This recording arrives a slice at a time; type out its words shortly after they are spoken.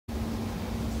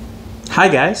Hi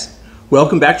guys,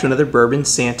 welcome back to another Bourbon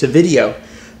Santa video.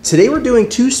 Today we're doing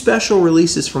two special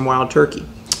releases from Wild Turkey.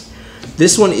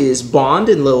 This one is Bond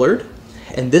and Lillard,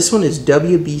 and this one is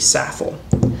W.B. Saffell.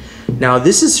 Now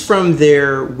this is from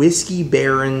their Whiskey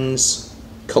Barons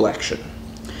collection.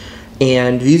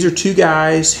 And these are two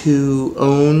guys who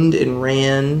owned and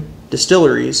ran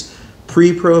distilleries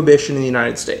pre-Prohibition in the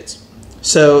United States.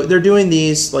 So they're doing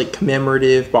these like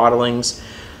commemorative bottlings.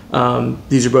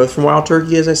 These are both from Wild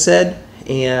Turkey, as I said,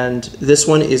 and this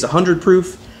one is 100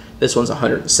 proof, this one's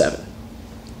 107.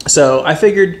 So I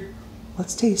figured,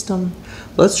 let's taste them,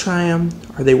 let's try them.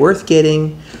 Are they worth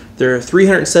getting? They're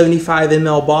 375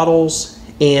 ml bottles,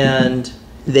 and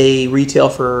they retail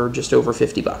for just over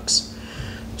 50 bucks.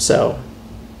 So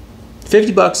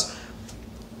 50 bucks.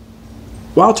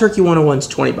 Wild Turkey 101's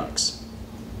 20 bucks.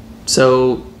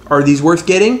 So are these worth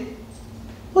getting?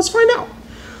 Let's find out.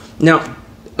 Now,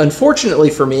 unfortunately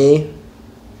for me,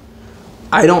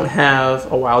 I don't have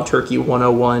a Wild Turkey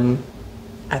 101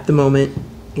 at the moment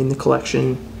in the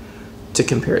collection to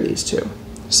compare these two.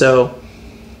 So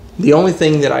the only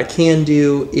thing that I can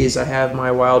do is I have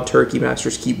my Wild Turkey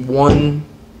Master's Keep 1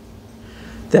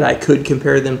 that I could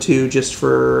compare them to just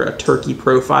for a turkey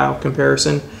profile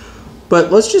comparison.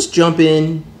 But let's just jump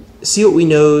in, see what we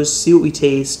nose, see what we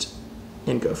taste,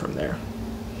 and go from there.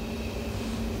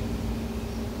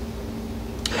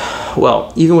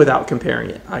 Well, even without comparing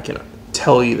it, I can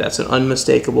tell you that's an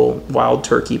unmistakable Wild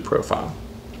Turkey profile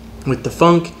with the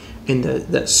funk and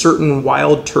that certain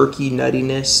Wild Turkey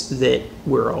nuttiness that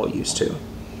we're all used to.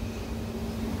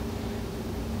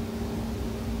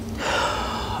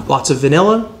 Lots of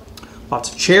vanilla,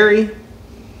 lots of cherry,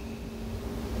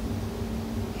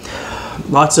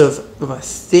 lots of a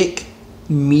thick,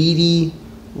 meaty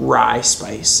rye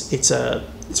spice. It's a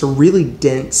really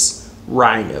dense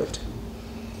rye note.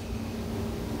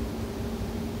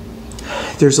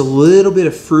 There's a little bit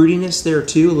of fruitiness there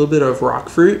too, a little bit of rock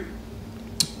fruit.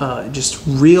 Just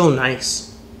real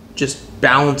nice, just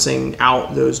balancing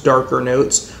out those darker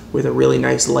notes with a really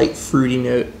nice light fruity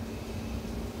note.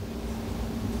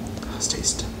 Let's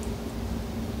taste.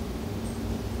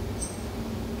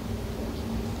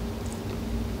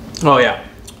 Oh yeah,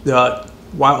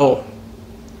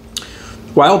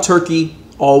 Wild Turkey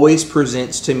always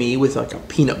presents to me with like a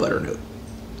peanut butter note.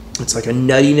 It's like a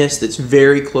nuttiness that's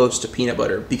very close to peanut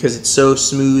butter because it's so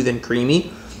smooth and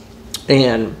creamy,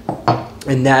 and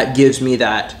that gives me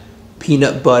that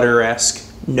peanut butter-esque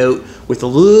note with a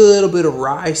little bit of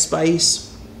rye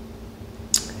spice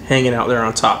hanging out there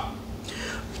on top.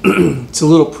 It's a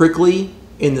little prickly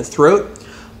in the throat.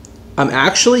 I'm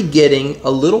actually getting a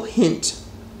little hint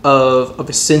of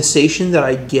a sensation that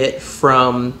I get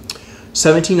from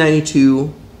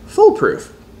 1792 Full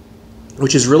Proof,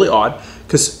 which is really odd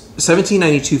because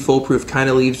 1792 Full Proof kind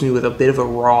of leaves me with a bit of a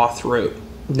raw throat.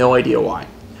 No idea why.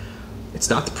 It's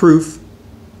not the proof.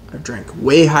 I've drank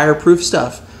way higher proof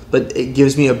stuff, but it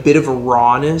gives me a bit of a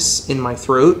rawness in my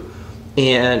throat.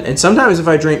 And sometimes if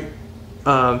I drink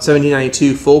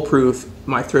 1792 Full Proof,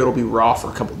 my throat will be raw for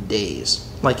a couple of days.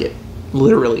 Like it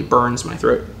literally burns my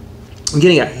throat. I'm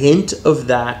getting a hint of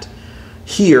that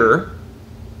here.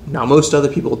 Now, most other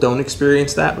people don't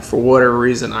experience that, but for whatever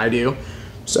reason, I do.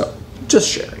 So, just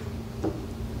sharing.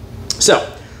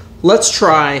 So, let's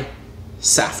try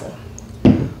Saffell.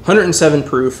 107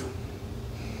 proof.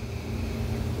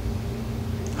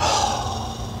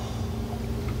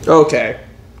 Okay.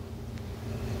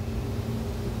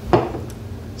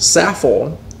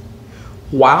 Saffell,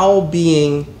 while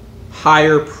being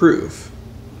higher proof,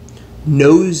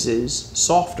 noses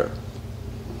softer.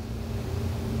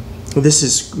 This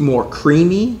is more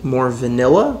creamy, more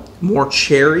vanilla, more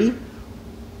cherry,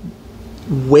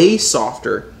 way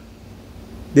softer.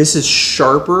 This is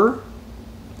sharper.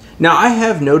 Now, I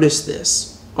have noticed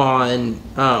this on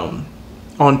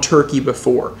turkey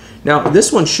before. Now,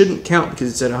 this one shouldn't count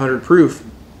because it's at 100 proof,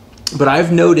 but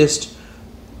I've noticed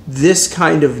this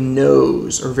kind of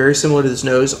nose, or very similar to this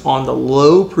nose, on the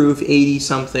low proof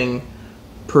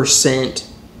 80-something%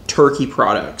 turkey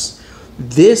products.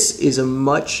 This is a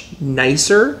much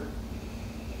nicer,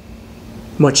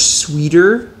 much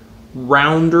sweeter,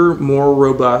 rounder, more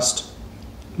robust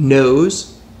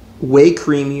nose, way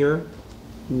creamier,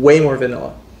 way more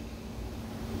vanilla.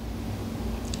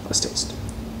 Let's taste.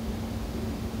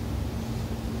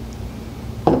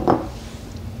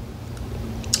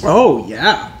 Oh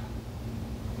yeah.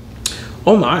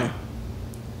 Oh my.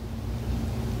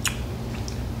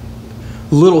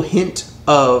 Little hint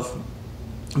of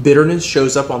bitterness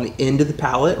shows up on the end of the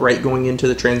palate, right going into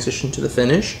the transition to the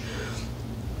finish.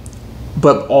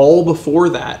 But all before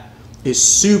that, is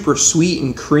super sweet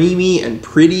and creamy and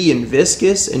pretty and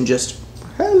viscous and just,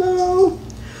 hello.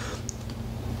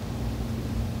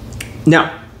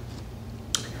 Now,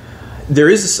 there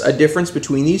is a difference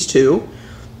between these two.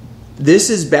 This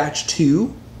is batch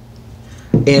 2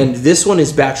 and this one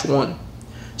is batch 1.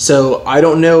 So I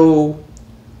don't know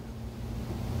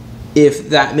if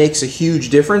that makes a huge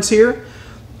difference here.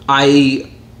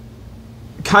 I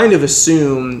kind of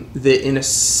assume that in the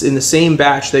same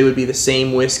batch they would be the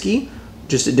same whiskey,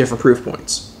 just at different proof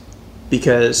points,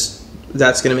 because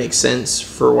that's going to make sense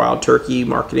for Wild Turkey,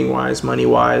 marketing wise, money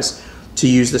wise, to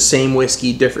use the same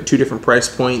whiskey, two different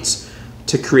price points,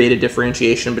 to create a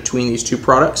differentiation between these two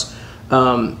products.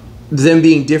 Them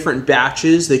being different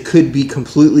batches, they could be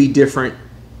completely different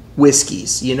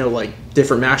whiskeys, you know, like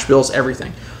different mash bills,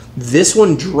 everything. This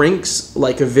one drinks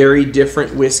like a very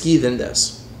different whiskey than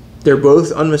this. They're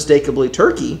both unmistakably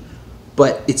turkey,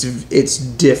 but it's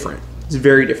different. It's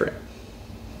very different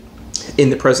in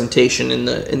the presentation, in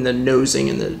the nosing,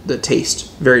 and the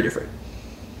taste. Very different.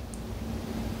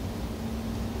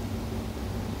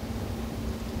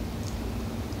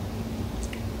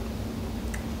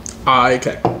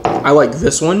 Okay, I like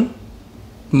this one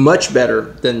much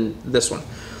better than this one.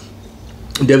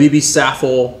 WB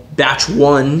Saffell batch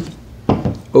 1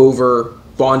 over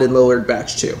Bond and Lillard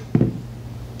batch 2.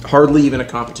 Hardly even a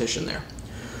competition there.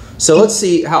 So let's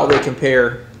see how they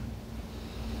compare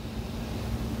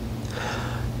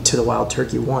to the Wild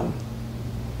Turkey 1.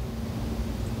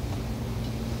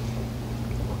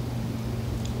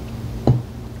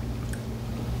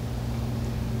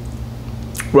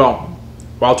 Well,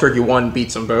 Wild Turkey 1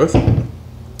 beats them both.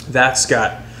 That's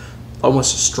got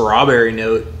almost a strawberry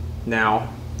note now,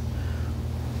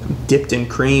 dipped in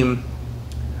cream,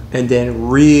 and then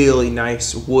really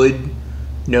nice wood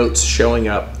notes showing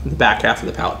up in the back half of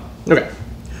the palate. Okay,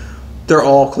 they're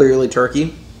all clearly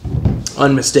turkey,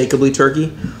 unmistakably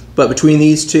turkey, but between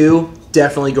these two,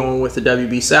 definitely going with the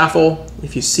WB Saffell.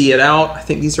 If you see it out, I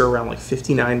think these are around like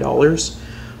 $59.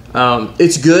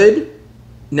 It's good.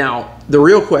 Now, the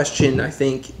real question I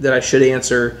think that I should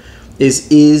answer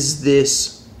is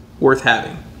this worth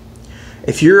having?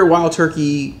 If you're a Wild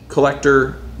Turkey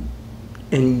collector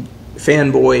and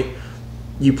fanboy,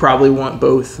 you probably want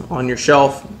both on your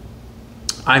shelf.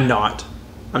 I'm not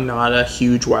a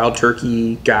huge Wild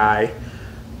Turkey guy.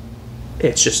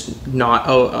 It's just not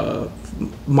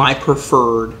my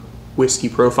preferred whiskey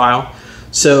profile.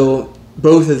 So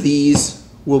both of these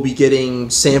will be getting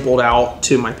sampled out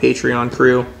to my Patreon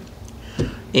crew,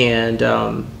 and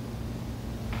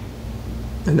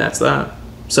that's that.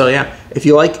 So yeah, if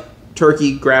you like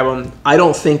turkey, grab them. I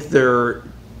don't think they're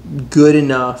good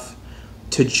enough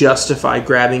to justify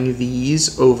grabbing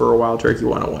these over a Wild Turkey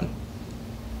 101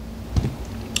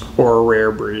 or a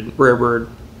rare bird.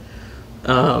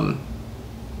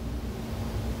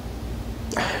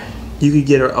 You could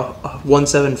get a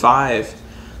 175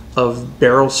 of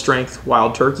barrel strength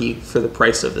Wild Turkey for the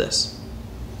price of this.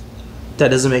 That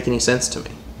doesn't make any sense to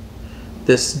me.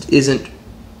 This isn't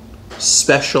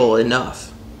special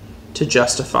enough to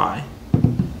justify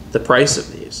the price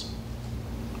of these.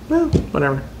 Well,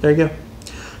 whatever. There you go.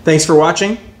 Thanks for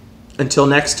watching. Until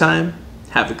next time,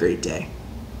 have a great day.